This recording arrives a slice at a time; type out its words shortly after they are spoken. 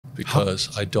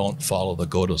because I don't follow the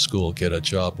go to school, get a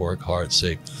job, work hard,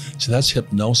 save. See, that's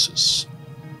hypnosis.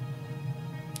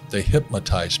 They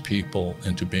hypnotize people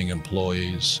into being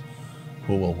employees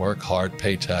who will work hard,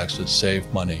 pay taxes,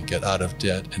 save money, get out of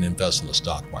debt, and invest in the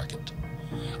stock market.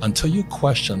 Until you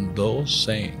question those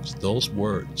sayings, those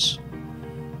words,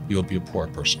 you'll be a poor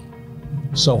person.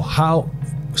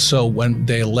 So when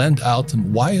they lend out,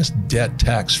 why is debt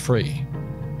tax-free?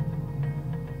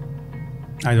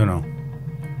 I don't know.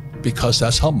 Because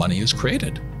that's how money is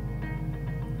created.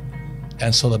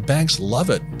 And so the banks love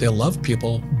it. They love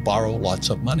people who borrow lots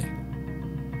of money.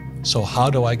 So how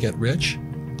do I get rich?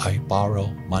 I borrow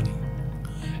money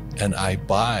and I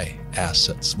buy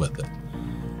assets with it.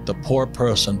 The poor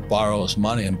person borrows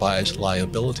money and buys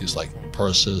liabilities like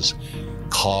purses,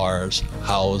 cars,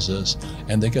 houses,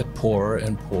 and they get poorer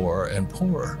and poorer and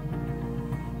poorer.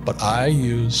 But I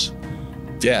use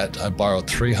debt. I borrowed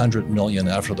 $300 million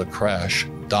after the crash,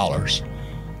 dollars.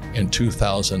 In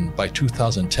 2000, by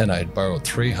 2010, I had borrowed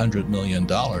 $300 million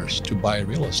to buy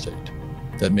real estate.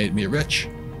 That made me rich.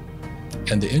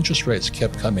 And the interest rates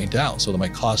kept coming down, so that my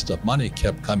cost of money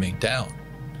kept coming down.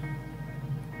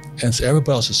 And so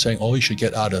everybody else is saying, oh, you should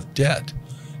get out of debt.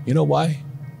 You know why?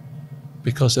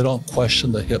 Because they don't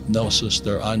question the hypnosis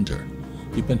they're under.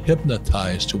 You've been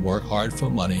hypnotized to work hard for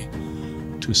money,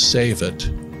 to save it.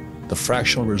 The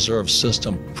fractional reserve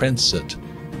system prints it.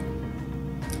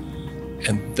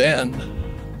 And then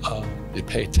they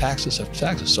pay taxes after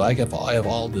taxes. So I have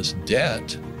all this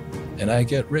debt and I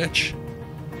get rich.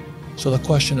 So the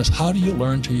question is, how do you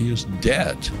learn to use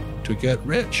debt to get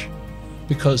rich?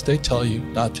 Because they tell you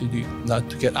not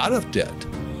to get out of debt.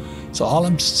 So all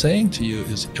I'm saying to you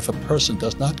is, if a person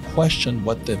does not question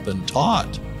what they've been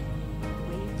taught,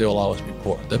 they will always be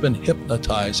poor. They've been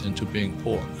hypnotized into being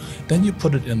poor. Then you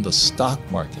put it in the stock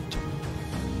market,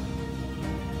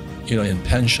 in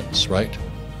pensions, right?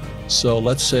 So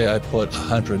let's say I put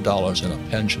 $100 in a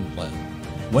pension plan.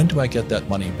 When do I get that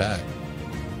money back?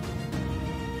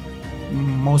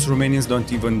 Most Romanians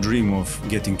don't even dream of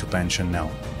getting to pension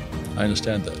now. I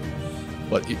understand that.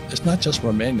 But it's not just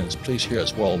Romanians, please hear,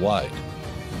 it's worldwide.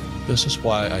 This is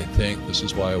why I think, this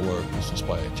is why I work, this is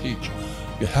why I teach.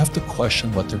 You have to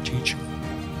question what they're teaching.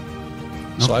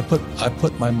 So I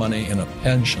put my money in a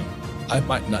pension. I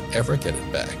might not ever get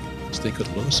it back, because they could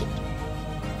lose it.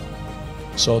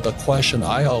 So the question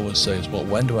I always say is, well,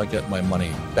 when do I get my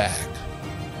money back?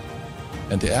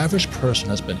 And the average person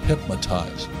has been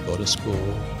hypnotized. Go to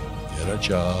school, get a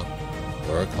job,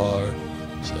 work hard,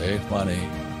 save money,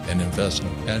 and invest in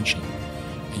a pension.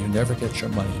 And you never get your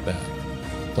money back.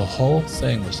 The whole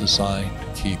thing was designed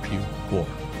to keep you poor.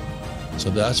 So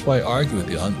that's why I argue with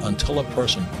you, until a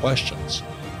person questions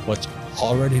what's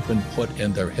already been put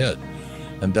in their head.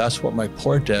 And that's what my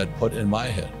poor dad put in my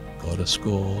head. Go to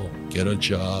school, get a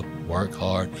job, work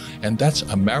hard. And that's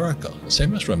America.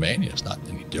 Same as Romania, it's not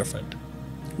any different.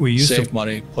 We used Save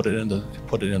money, put it in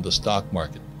the stock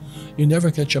market. You never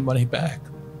get your money back.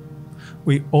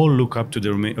 We all look up to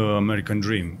the American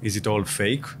dream. Is it all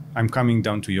fake? I'm coming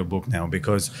down to your book now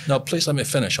because... No, please let me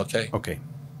finish, okay? Okay.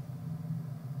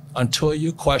 Until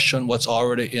you question what's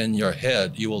already in your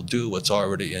head, you will do what's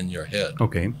already in your head.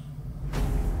 Okay.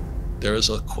 There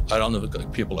is I don't know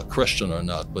if people are Christian or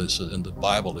not, but it's in the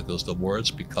Bible, it goes, the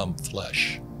words become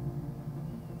flesh.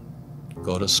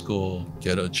 Go to school,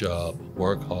 get a job,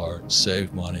 work hard,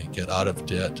 save money, get out of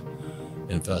debt,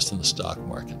 invest in the stock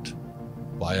market,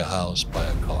 buy a house, buy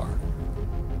a car.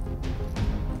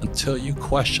 Until you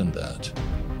question that,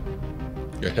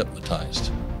 you're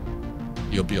hypnotized.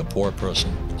 You'll be a poor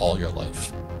person all your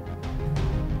life.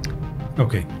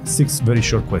 Okay, 6 very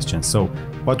short questions. So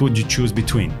what would you choose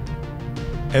between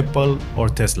Apple or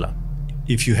Tesla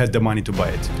if you had the money to buy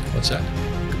it? What's that?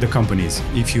 The companies.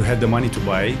 If you had the money to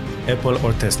buy Apple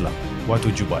or Tesla, what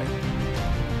would you buy?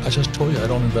 I just told you I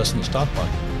don't invest in the stock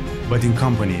market. But in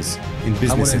companies, in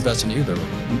businesses. I wouldn't invest in either of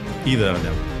them. Either of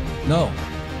them? No,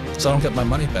 so I don't get my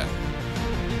money back.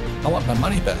 I want my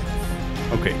money back.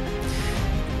 Okay.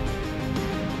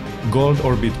 Gold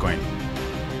or Bitcoin?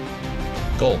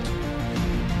 Gold.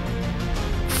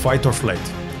 Fight or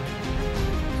flight?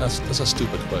 That's a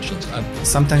stupid question.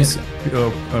 Sometimes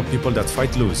people that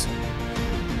fight lose.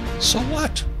 So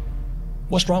what?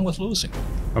 What's wrong with losing?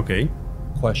 Okay.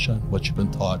 Question what you've been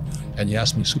taught, and you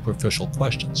ask me superficial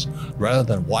questions rather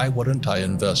than why wouldn't I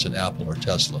invest in Apple or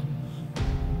Tesla?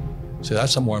 See,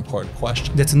 that's a more important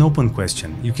question. That's an open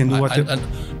question. You can do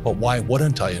but why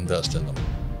wouldn't I invest in them?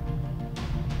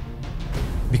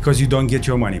 Because you don't get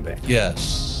your money back.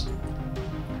 Yes.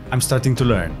 I'm starting to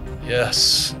learn.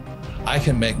 Yes. I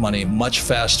can make money much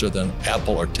faster than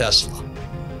Apple or Tesla.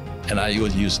 and I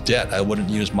would use debt. I wouldn't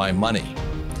use my money.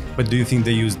 But do you think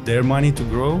they use their money to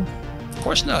grow? Of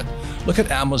course not. Look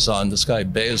at Amazon, this guy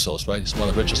Bezos, right? He's one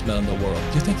of the richest men in the world.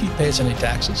 Do you think he pays any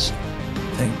taxes?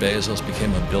 I think Bezos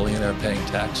became a billionaire paying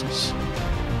taxes.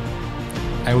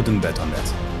 I wouldn't bet on that.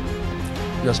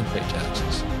 He doesn't pay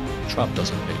taxes. Trump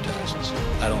doesn't pay taxes.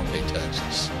 I don't pay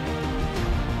taxes.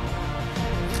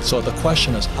 So the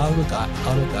question is, how do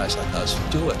guys like us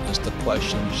do it, is the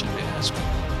question you should be asking.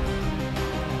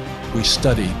 We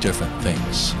study different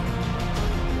things.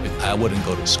 I wouldn't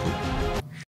go to school.